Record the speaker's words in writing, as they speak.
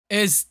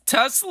Is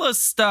Tesla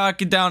stock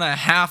down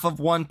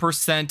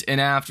 0.5% in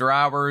after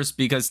hours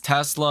because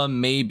Tesla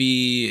may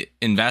be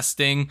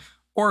investing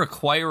or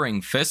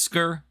acquiring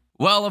Fisker?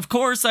 Well, of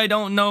course, I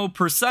don't know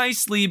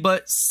precisely,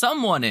 but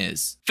someone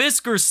is.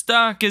 Fisker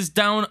stock is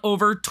down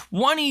over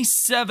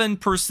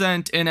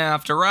 27% in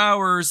after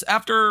hours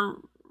after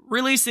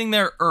releasing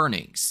their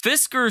earnings.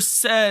 Fisker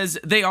says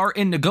they are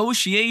in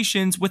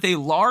negotiations with a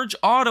large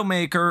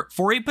automaker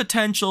for a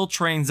potential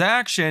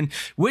transaction,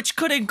 which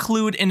could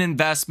include an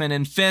investment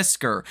in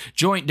Fisker,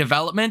 joint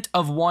development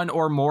of one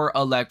or more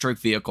electric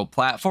vehicle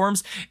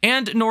platforms,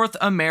 and North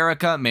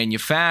America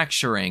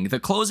manufacturing. The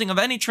closing of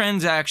any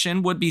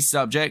transaction would be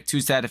subject to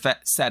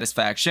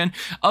satisfaction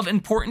of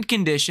important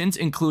conditions,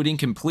 including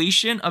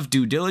completion of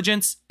due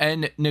diligence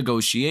and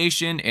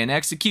negotiation and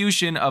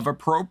execution of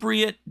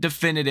appropriate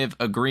definitive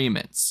agreements.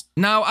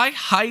 Now, I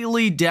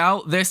highly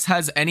doubt this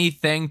has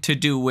anything to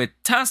do with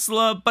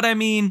Tesla, but I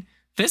mean,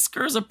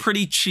 Fisker is a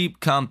pretty cheap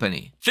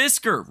company.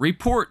 Fisker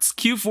reports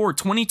Q4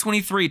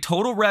 2023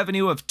 total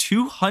revenue of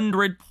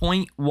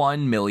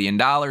 $200.1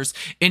 million,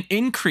 an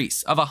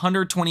increase of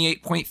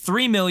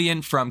 $128.3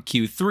 million from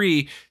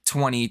Q3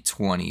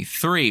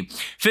 2023.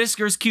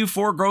 Fisker's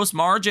Q4 gross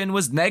margin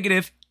was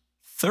negative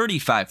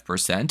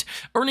 35%.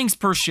 Earnings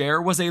per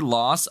share was a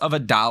loss of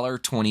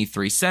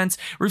 $1.23,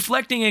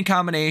 reflecting a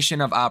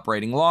combination of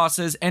operating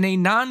losses and a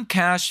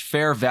non-cash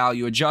fair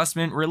value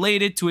adjustment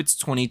related to its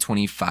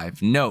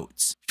 2025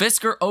 notes.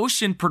 Fisker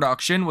Ocean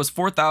production was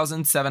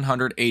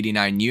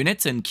 4,789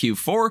 units in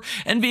Q4,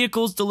 and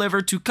vehicles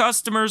delivered to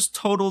customers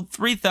totaled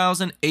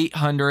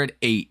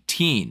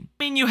 3,818.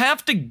 I mean, you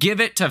have to give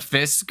it to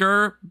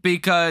Fisker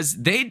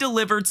because they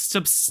delivered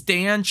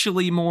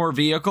substantially more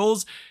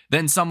vehicles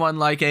than someone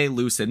like a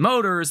Lucid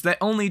Motors that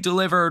only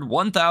delivered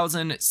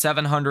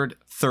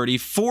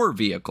 1,734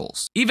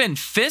 vehicles. Even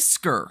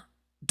Fisker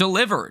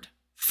delivered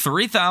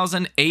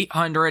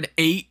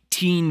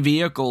 3,818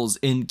 vehicles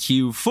in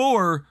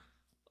Q4,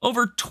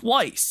 over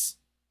twice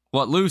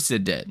what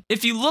Lucid did.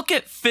 If you look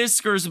at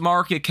Fisker's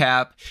market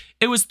cap,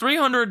 it was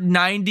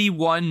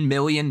 $391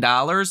 million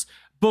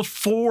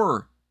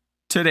before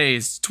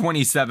today's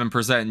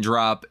 27%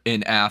 drop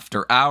in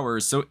after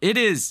hours, so it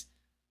is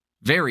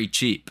very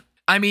cheap.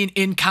 I mean,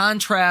 in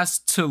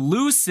contrast to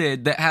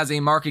Lucid that has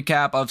a market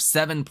cap of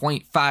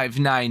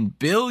 $7.59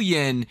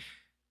 billion,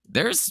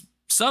 there's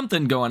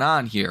something going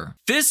on here.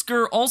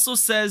 Fisker also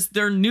says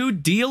their new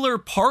dealer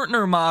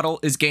partner model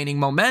is gaining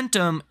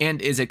momentum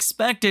and is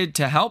expected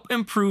to help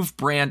improve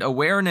brand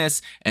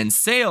awareness and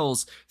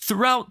sales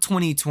throughout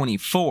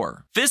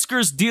 2024.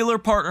 Fisker's dealer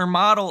partner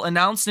model,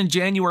 announced in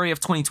January of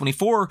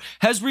 2024,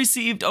 has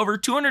received over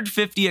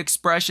 250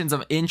 expressions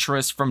of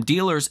interest from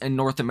dealers in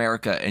North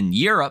America and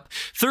Europe.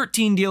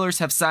 13 dealers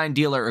have signed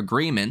dealer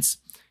agreements.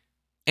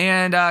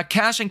 And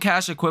cash and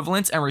cash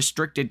equivalents and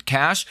restricted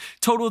cash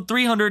totaled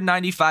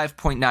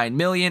 $395.9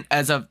 million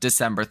as of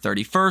December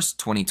 31st,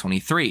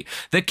 2023.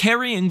 The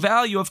carrying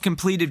value of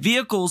completed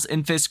vehicles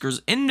in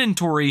Fisker's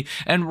inventory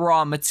and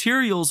raw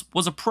materials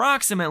was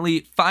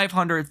approximately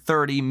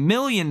 $530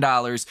 million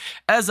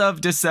as of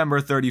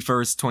December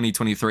 31st,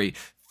 2023.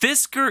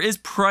 Fisker is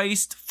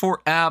priced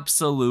for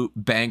absolute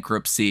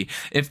bankruptcy.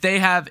 If they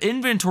have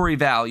inventory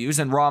values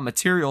and raw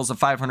materials of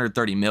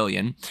 $530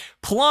 million,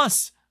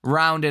 plus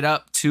rounded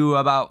up to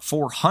about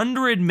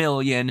 $400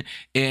 million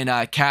in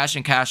cash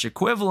and cash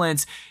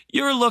equivalents,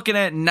 you're looking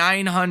at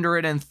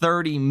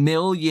 $930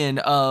 million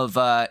of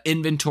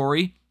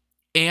inventory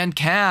and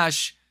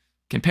cash.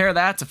 Compare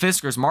that to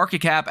Fisker's market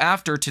cap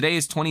after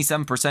today's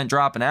 27%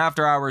 drop in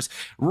after hours,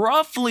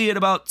 roughly at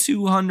about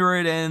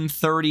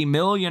 $230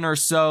 million or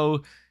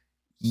so.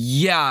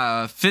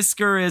 Yeah,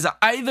 Fisker is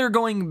either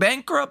going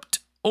bankrupt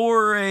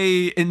or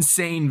a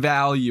insane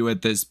value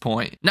at this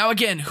point. Now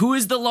again, who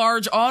is the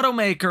large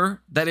automaker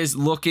that is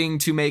looking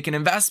to make an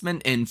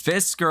investment in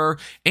Fisker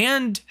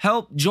and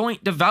help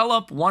joint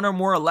develop one or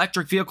more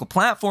electric vehicle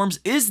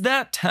platforms? Is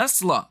that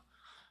Tesla?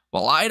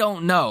 Well, I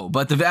don't know,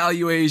 but the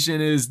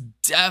valuation is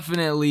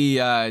definitely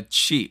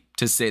cheap,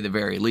 to say the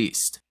very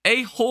least.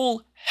 A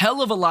whole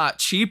hell of a lot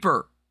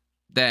cheaper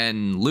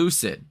than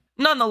Lucid.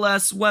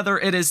 Nonetheless, whether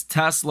it is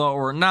Tesla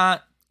or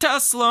not,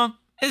 Tesla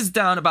is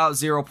down about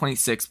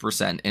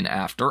 0.6% in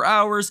after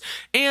hours,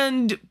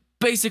 and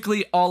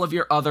basically all of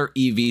your other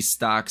EV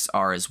stocks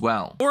are as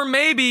well. Or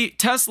maybe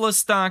Tesla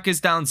stock is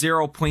down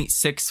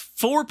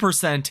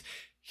 0.64%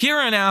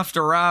 here in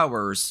after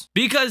hours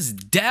because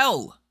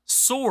Dell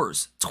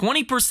soars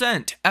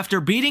 20% after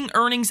beating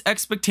earnings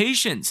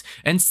expectations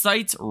and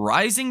cites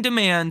rising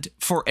demand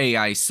for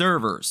AI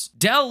servers.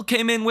 Dell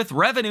came in with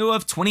revenue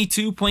of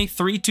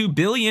 $22.32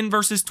 billion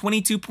versus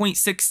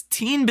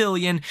 $22.16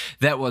 billion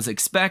that was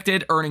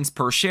expected. Earnings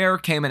per share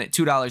came in at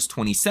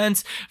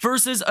 $2.20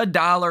 versus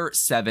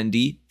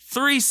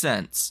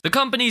 $1.73. The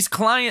company's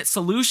Client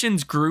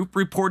Solutions Group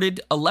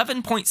reported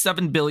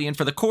 $11.7 billion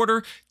for the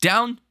quarter,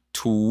 down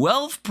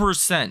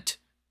 12%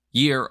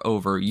 year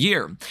over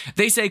year.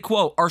 They say,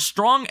 quote, our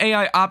strong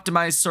AI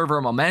optimized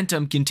server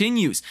momentum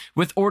continues,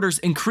 with orders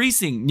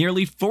increasing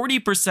nearly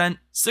 40%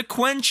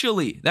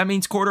 sequentially. That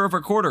means quarter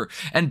over quarter,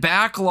 and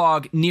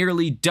backlog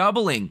nearly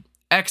doubling,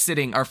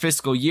 exiting our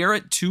fiscal year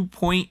at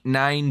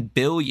 2.9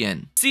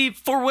 billion. See,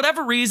 for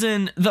whatever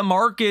reason, the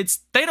markets,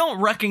 they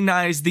don't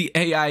recognize the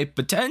AI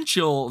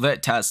potential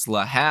that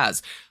Tesla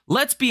has.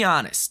 Let's be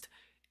honest.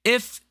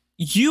 If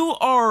you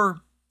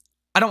are,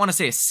 I don't want to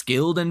say a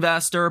skilled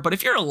investor, but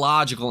if you're a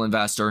logical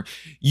investor,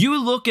 you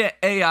look at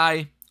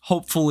AI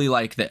hopefully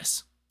like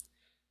this.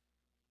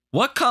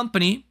 What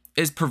company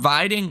is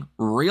providing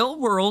real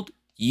world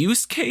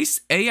use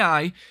case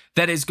AI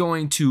that is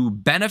going to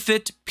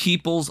benefit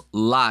people's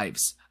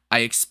lives? I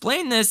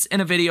explained this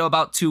in a video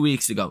about 2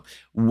 weeks ago.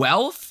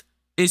 Wealth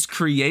is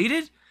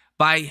created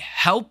by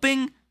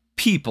helping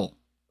people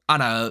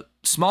on a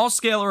small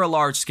scale or a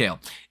large scale.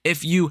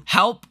 If you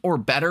help or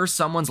better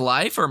someone's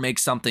life or make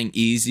something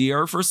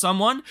easier for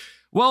someone,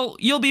 well,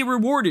 you'll be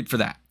rewarded for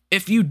that.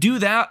 If you do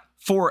that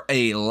for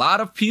a lot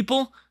of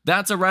people,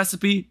 that's a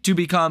recipe to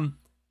become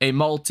a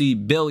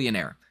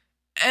multi-billionaire.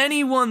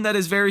 Anyone that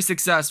is very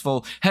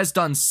successful has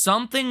done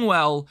something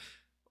well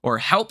or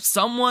helped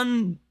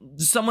someone's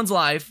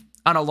life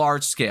on a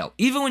large scale.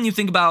 Even when you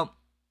think about,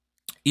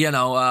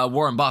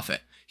 Warren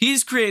Buffett,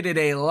 he's created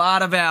a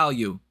lot of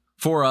value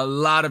for a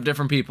lot of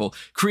different people,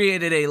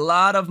 created a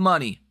lot of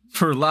money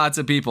for lots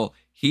of people.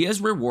 He is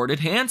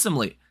rewarded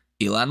handsomely.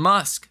 Elon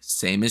Musk,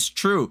 same is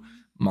true.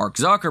 Mark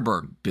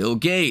Zuckerberg, Bill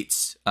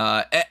Gates,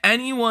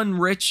 anyone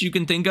rich you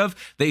can think of,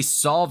 they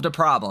solved a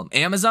problem.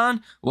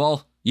 Amazon,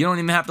 well, you don't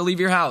even have to leave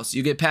your house.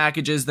 You get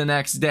packages the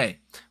next day.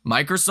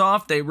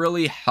 Microsoft, they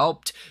really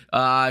helped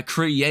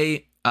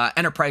create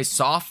enterprise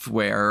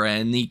software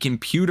and the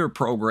computer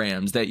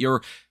programs that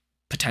you're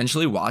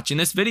potentially watching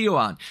this video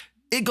on.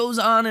 It goes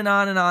on and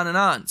on and on and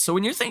on. So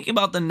when you're thinking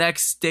about the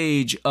next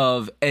stage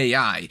of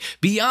AI,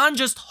 beyond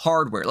just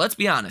hardware, let's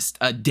be honest,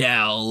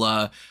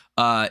 Dell,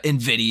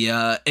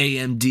 NVIDIA,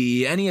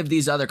 AMD, any of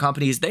these other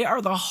companies, they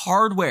are the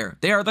hardware.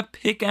 They are the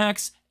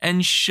pickaxe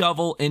and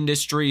shovel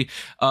industry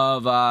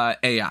of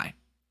AI.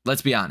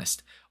 Let's be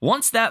honest.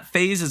 Once that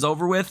phase is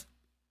over with,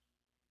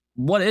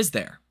 what is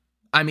there?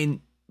 I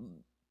mean,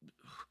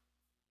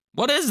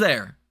 what is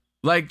there?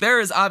 Like, there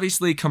is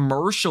obviously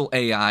commercial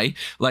AI,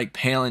 like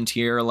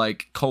Palantir,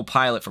 like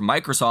Copilot from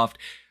Microsoft.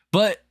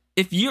 But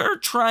if you're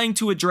trying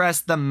to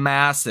address the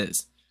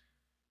masses,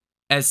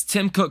 as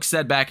Tim Cook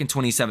said back in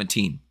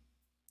 2017,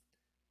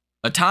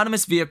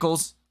 autonomous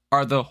vehicles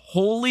are the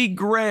holy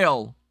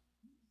grail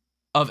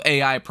of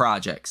AI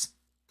projects.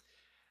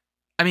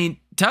 I mean,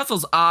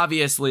 Tesla's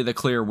obviously the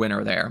clear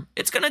winner there.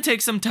 It's going to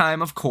take some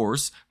time, of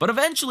course, but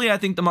eventually I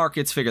think the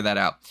markets figure that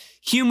out.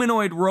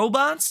 Humanoid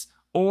robots,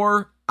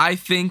 or I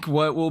think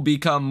what will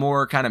become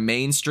more kind of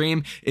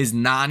mainstream is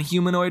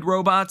non-humanoid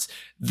robots.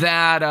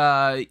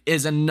 That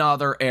is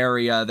another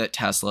area that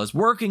Tesla is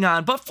working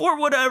on. But for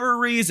whatever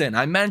reason,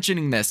 I'm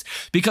mentioning this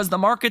because the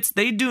markets,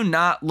 they do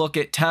not look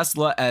at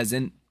Tesla as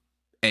an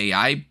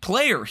AI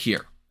player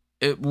here.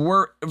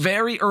 We're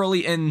very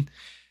early in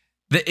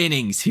the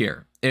innings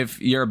here,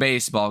 if you're a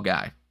baseball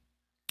guy.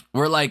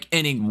 We're like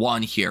inning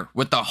 1 here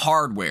with the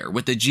hardware,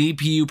 with the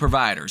GPU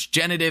providers,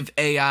 generative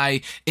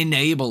AI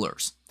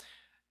enablers.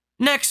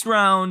 Next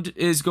round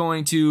is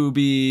going to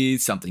be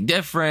something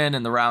different,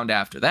 and the round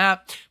after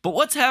that. But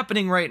what's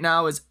happening right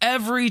now is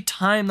every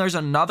time there's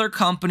another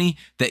company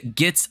that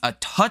gets a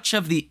touch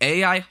of the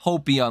AI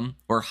hopium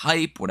or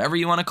hype, whatever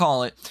you want to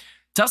call it,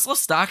 Tesla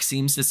stock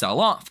seems to sell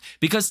off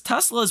because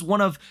Tesla is one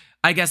of,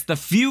 I guess, the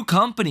few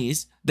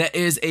companies that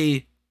is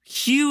a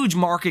huge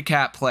market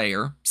cap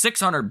player,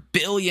 $600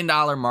 billion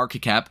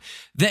market cap,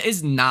 that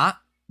is not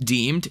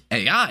deemed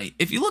AI.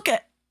 If you look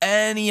at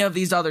any of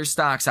these other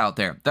stocks out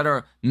there that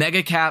are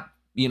mega cap,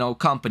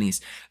 companies,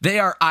 they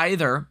are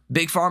either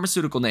big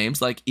pharmaceutical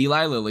names like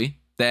Eli Lilly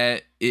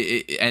that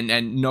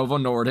and Novo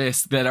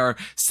Nordisk that are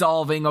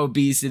solving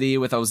obesity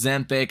with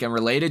Ozempic and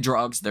related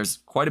drugs. There's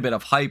quite a bit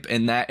of hype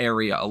in that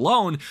area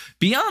alone.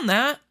 Beyond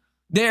that,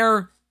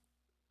 they're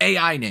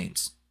AI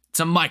names. It's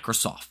a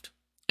Microsoft.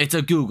 It's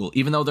a Google,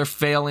 even though they're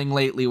failing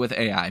lately with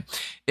AI.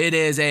 It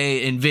is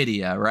a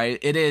NVIDIA, right?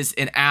 It is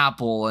an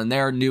Apple and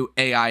their new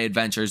AI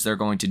adventures they're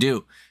going to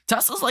do.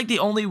 Tesla's like the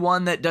only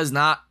one that does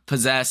not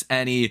possess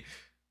any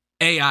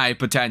AI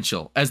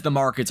potential as the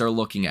markets are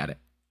looking at it.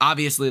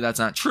 Obviously, that's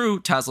not true.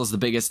 Tesla's the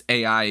biggest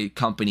AI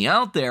company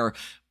out there,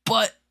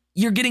 but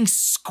you're getting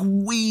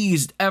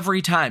squeezed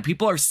every time.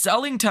 People are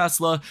selling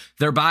Tesla.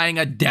 They're buying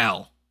a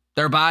Dell.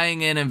 They're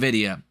buying an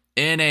NVIDIA,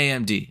 an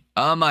AMD,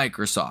 a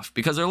Microsoft,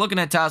 because they're looking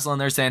at Tesla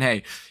and they're saying,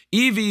 hey,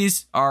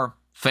 EVs are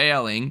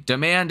failing,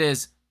 demand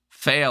is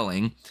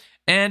failing,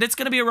 and it's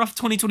going to be a rough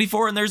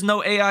 2024 and there's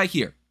no AI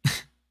here.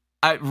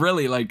 I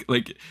really like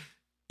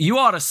you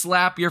ought to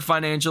slap your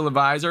financial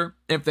advisor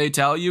if they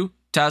tell you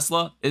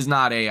Tesla is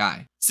not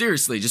AI.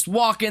 Seriously, just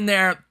walk in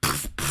there,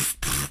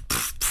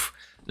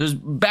 there's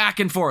back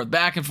and forth,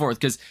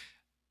 because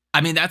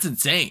I mean, that's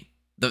insane.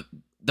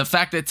 the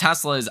fact that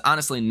Tesla is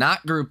honestly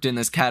not grouped in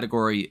this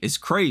category is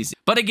crazy.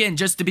 But again,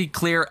 just to be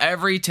clear,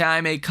 every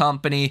time a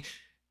company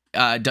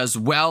does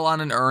well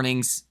on an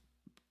earnings,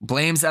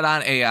 blames that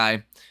on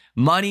AI,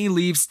 money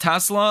leaves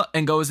Tesla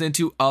and goes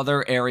into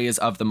other areas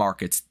of the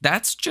markets.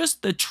 That's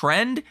just the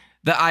trend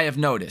that I have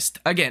noticed.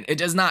 Again, it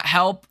does not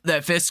help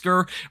that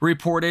Fisker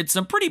reported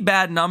some pretty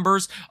bad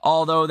numbers,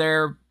 although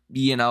they're,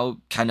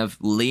 kind of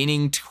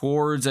leaning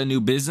towards a new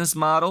business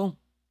model,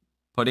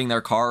 putting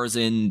their cars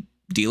in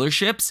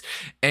dealerships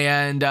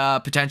and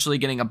potentially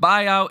getting a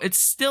buyout. It's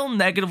still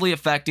negatively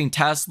affecting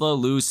Tesla,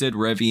 Lucid,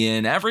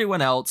 Rivian,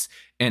 everyone else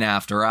in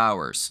after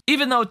hours.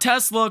 Even though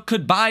Tesla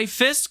could buy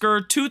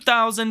Fisker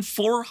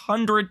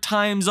 2,400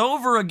 times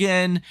over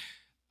again,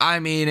 I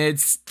mean,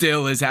 it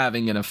still is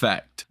having an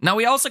effect. Now,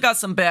 we also got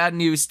some bad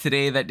news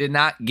today that did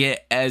not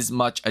get as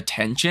much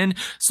attention,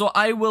 so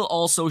I will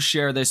also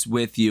share this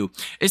with you.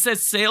 It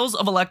says sales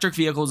of electric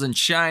vehicles in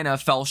China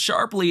fell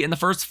sharply in the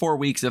first 4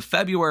 weeks of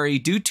February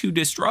due to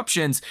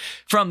disruptions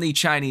from the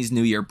Chinese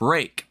New Year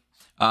break.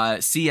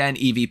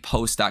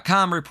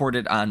 CNEVPost.com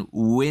reported on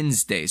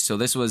Wednesday. So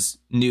this was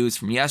news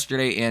from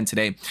yesterday and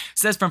today. It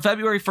says from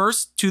February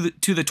 1st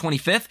to the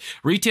 25th,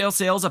 retail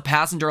sales of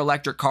passenger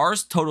electric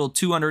cars totaled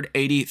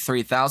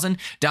 283,000,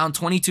 down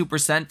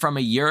 22% from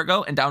a year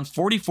ago and down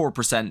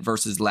 44%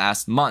 versus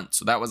last month.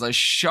 So that was a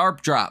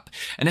sharp drop.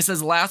 And it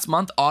says last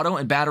month, auto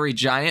and battery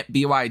giant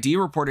BYD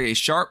reported a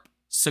sharp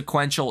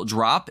sequential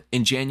drop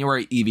in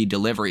January EV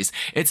deliveries.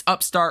 Its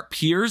upstart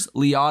peers,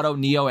 Li Auto,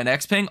 NIO, and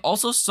XPeng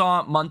also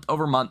saw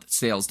month-over-month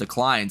sales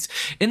declines.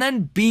 And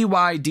then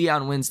BYD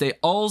on Wednesday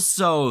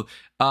also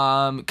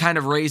kind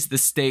of raised the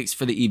stakes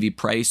for the EV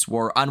price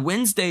war. On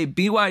Wednesday,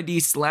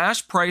 BYD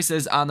slashed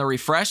prices on the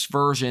refreshed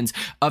versions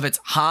of its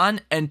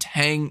Han and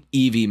Tang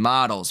EV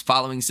models,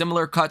 following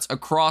similar cuts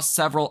across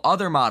several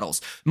other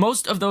models.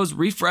 Most of those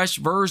refreshed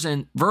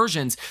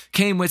versions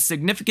came with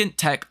significant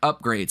tech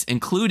upgrades,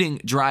 including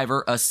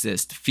driver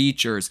assist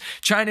features.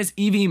 China's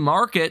EV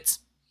markets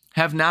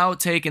have now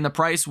taken the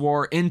price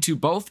war into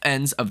both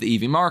ends of the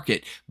EV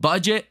market,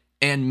 budget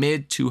and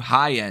mid to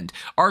high end.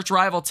 Arch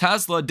rival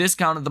Tesla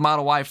discounted the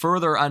Model Y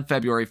further on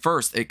February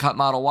 1st. It cut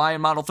Model Y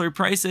and Model 3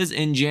 prices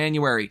in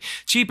January.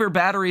 Cheaper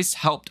batteries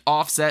helped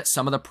offset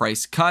some of the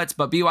price cuts,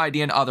 but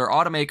BYD and other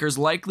automakers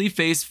likely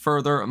face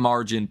further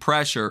margin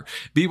pressure.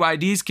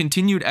 BYD's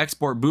continued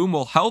export boom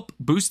will help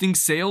boosting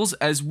sales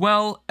as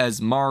well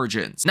as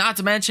margins. Not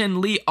to mention,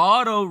 Li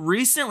Auto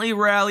recently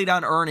rallied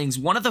on earnings,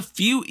 one of the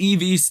few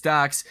EV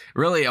stocks,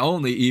 really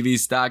only EV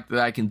stock that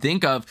I can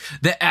think of,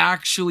 that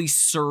actually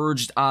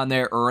surged on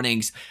their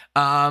earnings.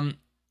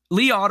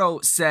 Li Auto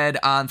said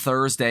on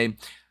Thursday,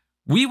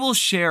 "We will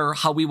share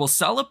how we will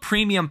sell a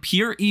premium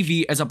pure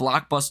EV as a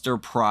blockbuster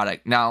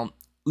product." Now,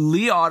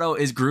 Li Auto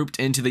is grouped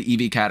into the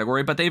EV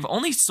category, but they've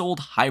only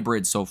sold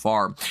hybrids so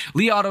far.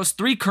 Li Auto's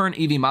 3 current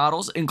EV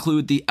models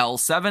include the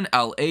L7,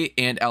 L8,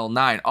 and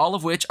L9, all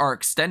of which are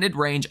extended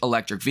range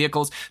electric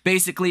vehicles,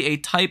 basically a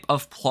type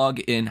of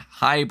plug-in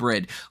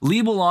hybrid.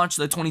 Li will launch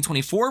the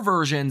 2024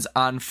 versions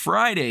on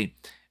Friday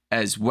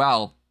as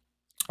well.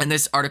 And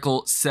this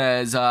article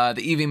says the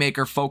EV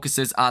maker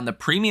focuses on the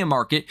premium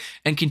market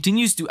and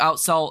continues to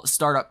outsell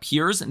startup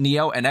peers,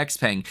 NIO and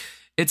XPeng.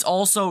 It's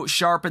also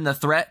sharpened the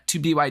threat to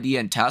BYD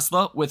and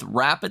Tesla with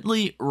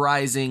rapidly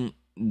rising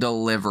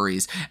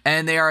deliveries.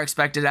 And they are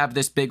expected to have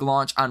this big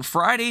launch on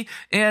Friday,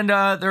 and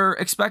they're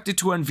expected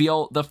to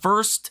unveil the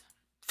first,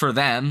 for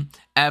them,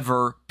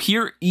 ever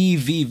pure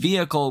EV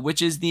vehicle,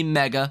 which is the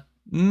Mega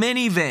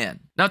minivan.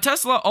 Now,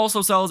 Tesla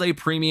also sells a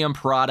premium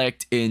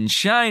product in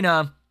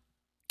China,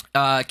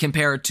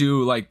 compared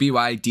to like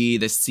BYD,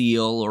 the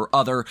Seal, or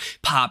other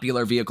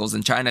popular vehicles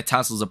in China.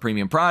 Tesla's a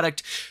premium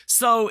product.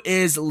 So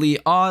is Li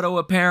Auto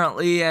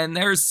apparently, and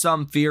there's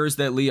some fears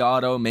that Li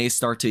Auto may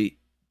start to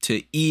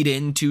eat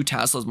into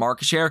Tesla's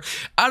market share.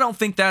 I don't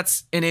think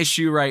that's an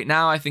issue right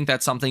now. I think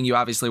that's something you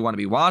obviously want to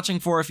be watching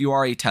for if you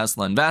are a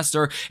Tesla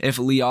investor. If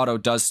Li Auto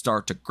does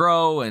start to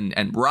grow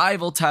and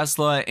rival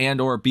Tesla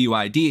and or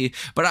BYD,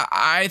 but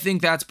I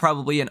think that's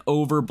probably an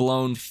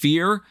overblown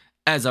fear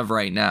as of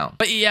right now.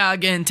 But yeah,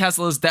 again,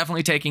 Tesla is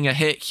definitely taking a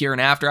hit here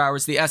in after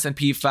hours. The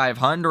S&P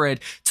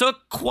 500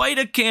 took quite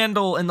a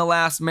candle in the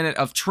last minute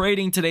of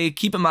trading today.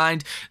 Keep in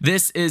mind,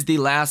 this is the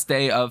last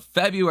day of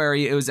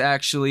February. It was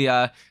actually,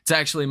 it's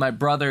actually my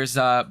brother's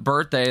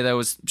birthday that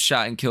was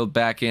shot and killed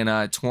back in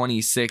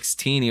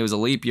 2016. He was a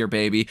leap year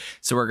baby.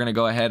 So we're going to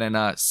go ahead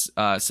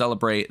and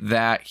celebrate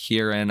that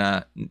here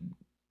in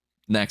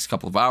next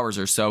couple of hours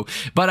or so.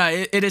 But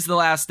it is the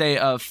last day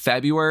of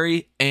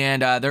February,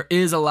 and there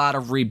is a lot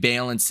of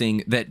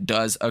rebalancing that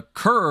does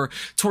occur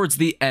towards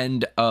the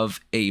end of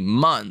a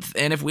month.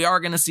 And if we are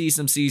going to see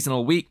some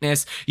seasonal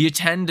weakness, you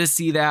tend to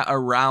see that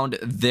around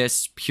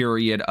this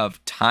period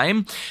of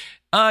time.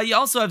 You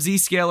also have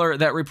Zscaler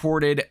that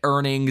reported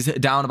earnings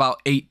down about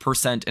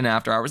 8% in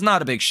after hours.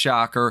 Not a big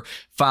shocker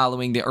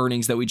following the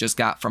earnings that we just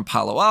got from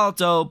Palo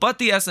Alto, but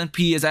the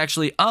S&P is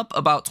actually up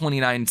about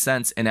 29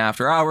 cents in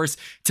after hours.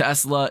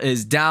 Tesla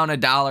is down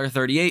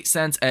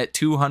 $1.38 at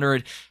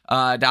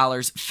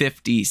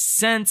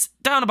 $200.50,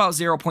 down about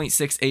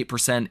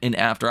 0.68% in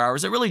after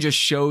hours. It really just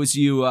shows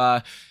you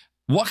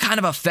what kind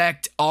of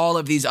effect all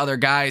of these other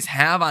guys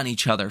have on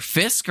each other.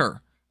 Fisker,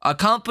 a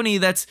company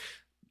that's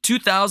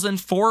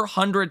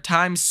 2,400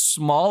 times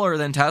smaller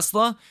than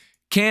Tesla,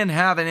 can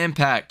have an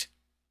impact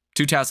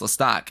to Tesla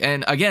stock.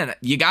 And again,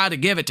 you got to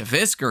give it to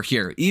Fisker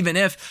here. Even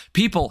if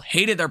people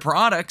hated their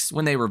products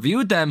when they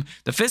reviewed them,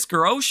 the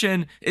Fisker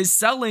Ocean is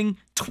selling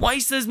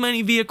twice as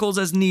many vehicles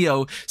as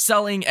NIO,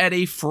 selling at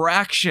a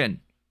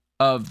fraction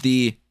of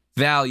the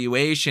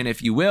valuation,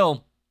 if you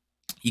will.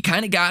 You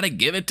kind of got to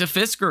give it to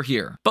Fisker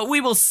here. But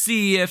we will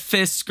see if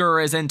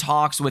Fisker is in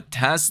talks with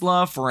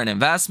Tesla for an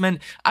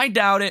investment. I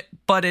doubt it,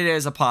 but it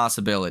is a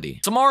possibility.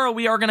 Tomorrow,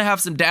 we are going to have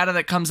some data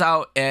that comes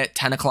out at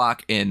 10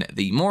 o'clock in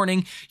the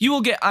morning. You will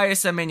get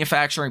ISM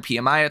manufacturing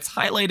PMI. It's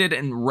highlighted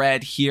in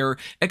red here.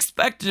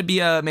 Expected to be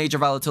a major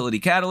volatility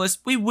catalyst.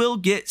 We will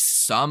get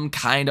some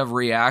kind of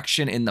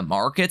reaction in the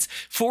markets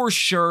for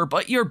sure,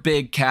 but your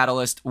big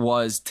catalyst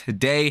was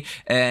today,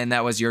 and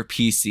that was your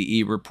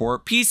PCE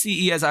report.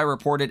 PCE, as I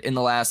reported in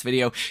the last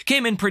video,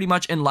 came in pretty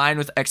much in line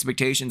with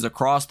expectations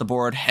across the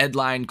board,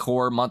 headline,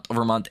 core, month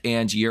over month,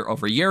 and year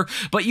over year.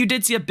 But you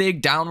did see a big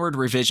downward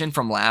revision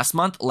from last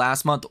month.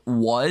 Last month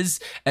was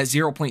at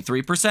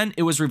 0.3%.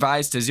 It was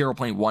revised to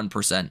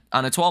 0.1%.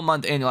 On a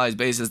 12-month annualized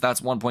basis,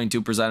 that's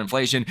 1.2%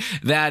 inflation.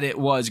 That it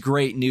was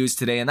great news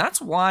today, and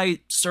that's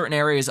why certain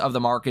areas of the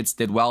markets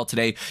did well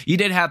today. You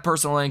did have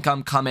personal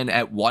income come in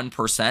at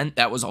 1%.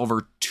 That was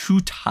over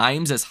 2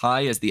 times as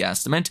high as the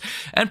estimate,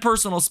 and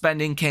personal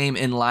spending came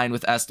in line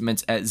with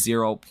estimates at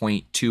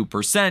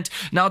 0.2%.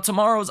 Now,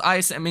 tomorrow's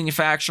ISM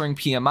manufacturing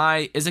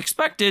PMI is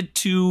expected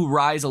to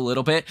rise a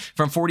little bit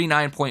from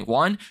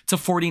 49.1 to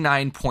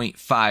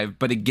 49.5,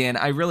 but again,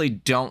 I really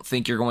don't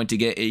think you're going to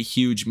get a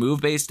huge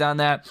move based on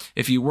that.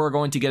 If you were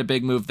going to get a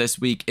big move this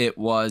week, it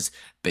was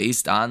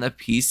based on the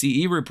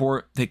PCE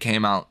report that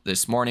came out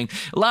this morning.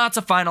 Lots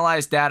of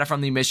finalized data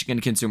from the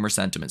Michigan Consumer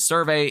Sentiment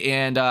Survey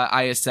and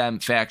ISM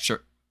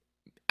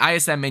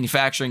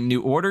manufacturing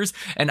new orders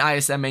and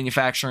ISM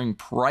manufacturing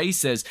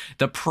prices.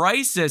 The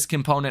prices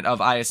component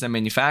of ISM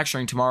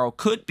manufacturing tomorrow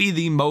could be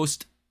the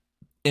most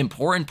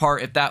important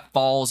part. If that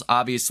falls,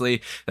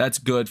 obviously, that's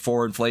good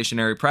for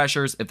inflationary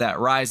pressures. If that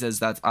rises,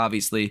 that's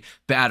obviously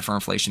bad for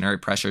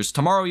inflationary pressures.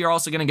 Tomorrow, you're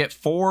also going to get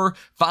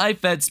 5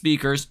 Fed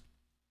speakers,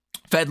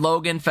 Fed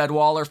Logan, Fed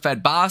Waller,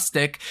 Fed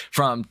Bostic,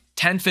 from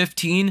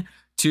 10:15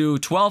 to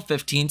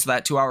 12:15, so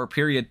that 2-hour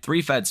period,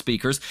 3 Fed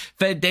speakers.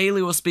 Fed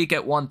Daily will speak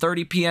at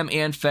 1:30 p.m.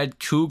 and Fed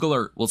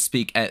Kugler will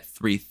speak at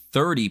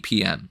 3:30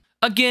 p.m.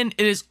 Again,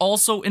 it is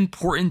also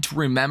important to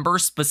remember,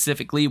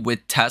 specifically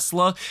with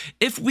Tesla,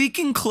 if we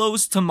can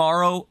close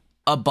tomorrow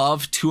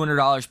above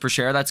 $200 per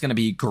share, that's going to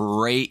be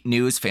great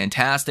news,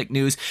 fantastic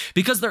news,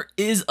 because there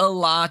is a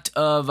lot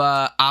of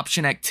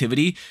option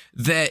activity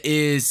that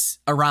is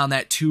around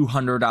that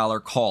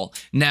 $200 call.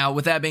 Now,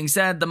 with that being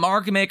said, the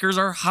market makers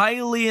are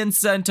highly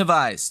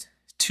incentivized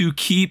to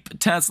keep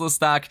Tesla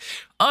stock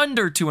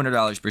under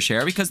 $200 per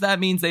share, because that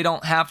means they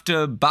don't have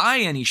to buy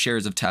any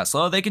shares of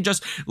Tesla. They can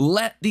just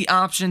let the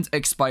options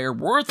expire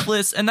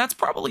worthless, and that's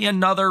probably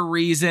another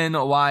reason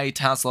why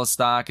Tesla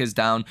stock is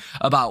down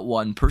about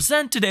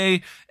 1%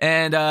 today.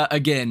 And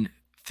again,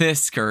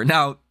 Fisker.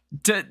 Now,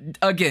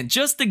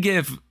 just to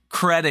give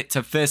credit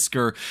to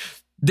Fisker,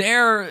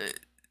 their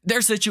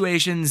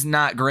situation's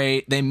not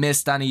great. They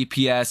missed on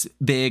EPS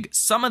big.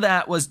 Some of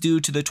that was due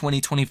to the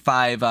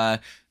 2025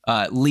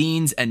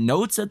 liens and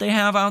notes that they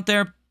have out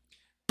there.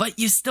 But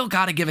you still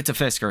got to give it to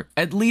Fisker.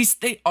 At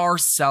least they are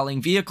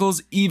selling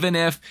vehicles, even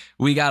if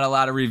we got a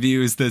lot of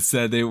reviews that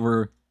said they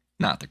were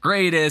not the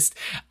greatest.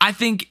 I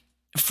think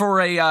for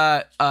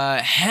a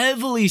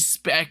heavily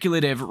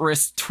speculative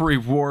risk to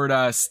reward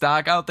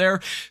stock out there,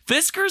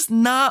 Fisker's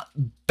not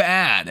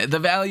bad. The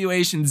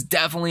valuation's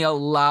definitely a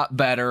lot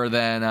better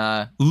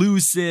than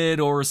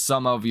Lucid or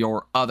some of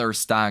your other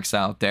stocks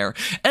out there.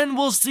 And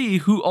we'll see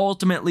who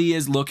ultimately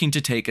is looking to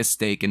take a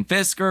stake in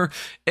Fisker.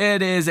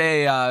 It is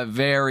a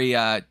very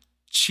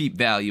cheap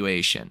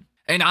valuation.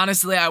 And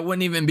honestly, I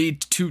wouldn't even be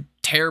too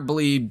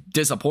terribly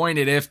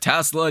disappointed if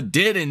Tesla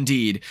did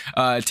indeed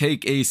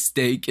take a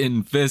stake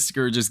in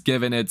Fisker, just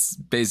given it's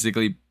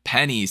basically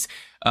pennies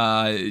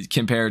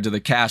compared to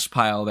the cash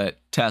pile that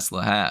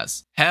Tesla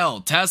has.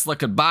 Hell, Tesla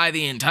could buy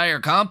the entire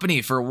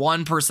company for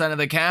 1% of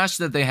the cash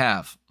that they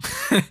have.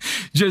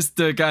 Just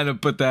to kind of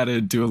put that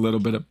into a little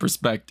bit of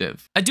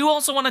perspective. I do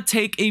also want to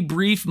take a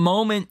brief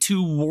moment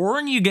to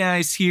warn you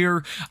guys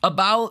here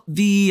about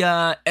the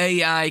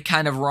AI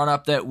kind of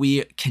run-up that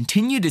we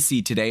continue to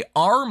see today.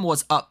 ARM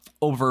was up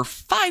over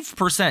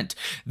 5%.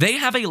 They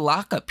have a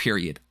lockup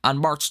period on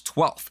March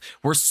 12th,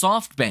 where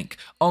SoftBank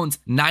owns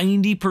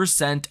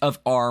 90% of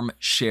ARM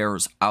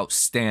shares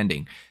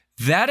outstanding.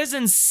 That is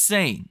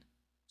insane.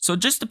 So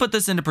just to put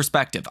this into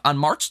perspective, on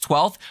March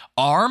 12th,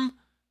 ARM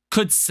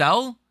could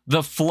sell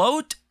the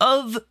float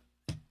of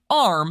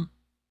ARM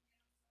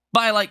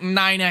by like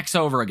 9x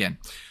over again.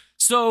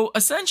 So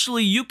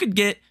essentially, you could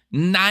get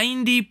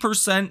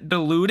 90%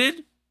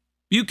 diluted.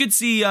 You could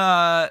see,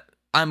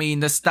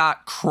 the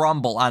stock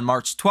crumble on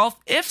March 12th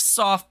if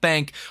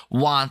SoftBank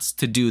wants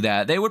to do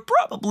that. They would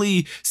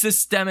probably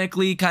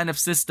systematically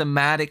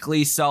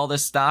sell the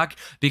stock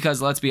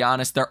because, let's be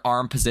honest, their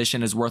ARM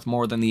position is worth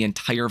more than the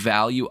entire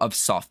value of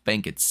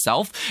SoftBank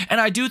itself. And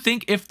I do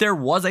think if there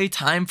was a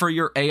time for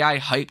your AI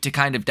hype to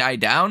kind of die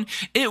down,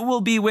 it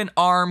will be when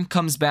ARM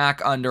comes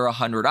back under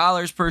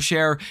 $100 per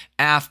share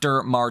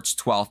after March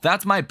 12th.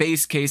 That's my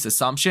base case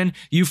assumption.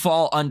 You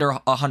fall under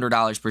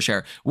 $100 per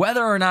share.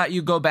 Whether or not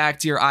you go back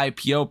to your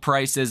IPO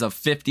prices of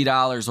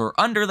 $50 or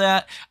under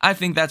that, I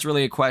think that's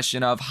really a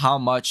question of how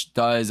much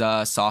does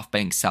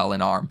SoftBank sell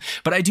in ARM.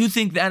 But I do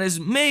think that is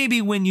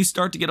maybe when you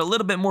start to get a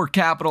little bit more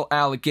capital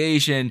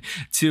allocation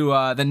to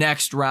the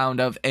next round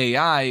of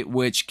AI,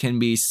 which can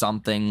be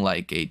something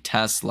like a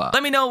Tesla.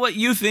 Let me know what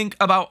you think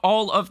about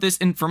all of this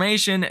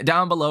information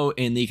down below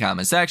in the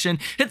comment section.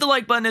 Hit the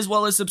like button as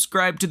well as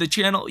subscribe to the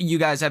channel. You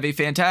guys have a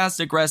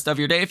fantastic rest of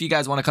your day. If you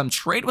guys want to come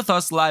trade with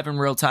us live in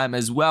real time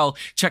as well,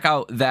 check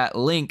out that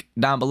link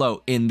down below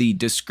in the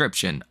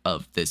description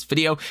of this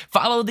video.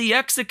 Follow the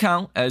X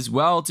account as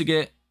well to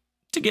get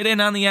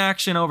in on the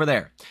action over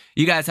there.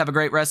 You guys have a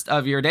great rest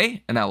of your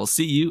day, and I will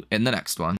see you in the next one.